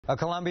A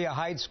Columbia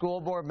Heights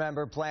school board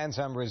member plans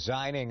on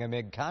resigning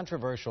amid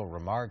controversial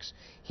remarks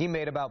he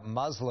made about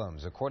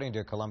Muslims. According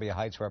to Columbia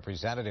Heights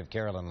Representative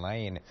Carolyn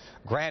Lane,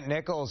 Grant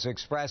Nichols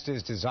expressed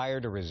his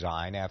desire to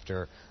resign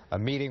after a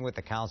meeting with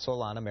the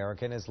Council on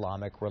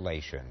American-Islamic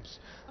Relations.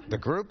 The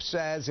group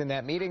says in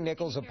that meeting,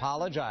 Nichols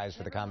apologized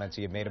for the comments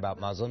he had made about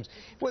Muslims.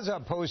 It was a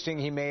posting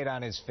he made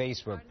on his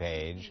Facebook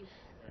page.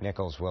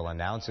 Nichols will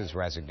announce his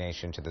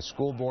resignation to the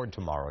school board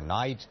tomorrow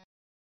night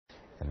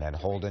and then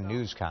hold a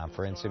news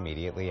conference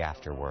immediately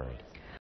afterward.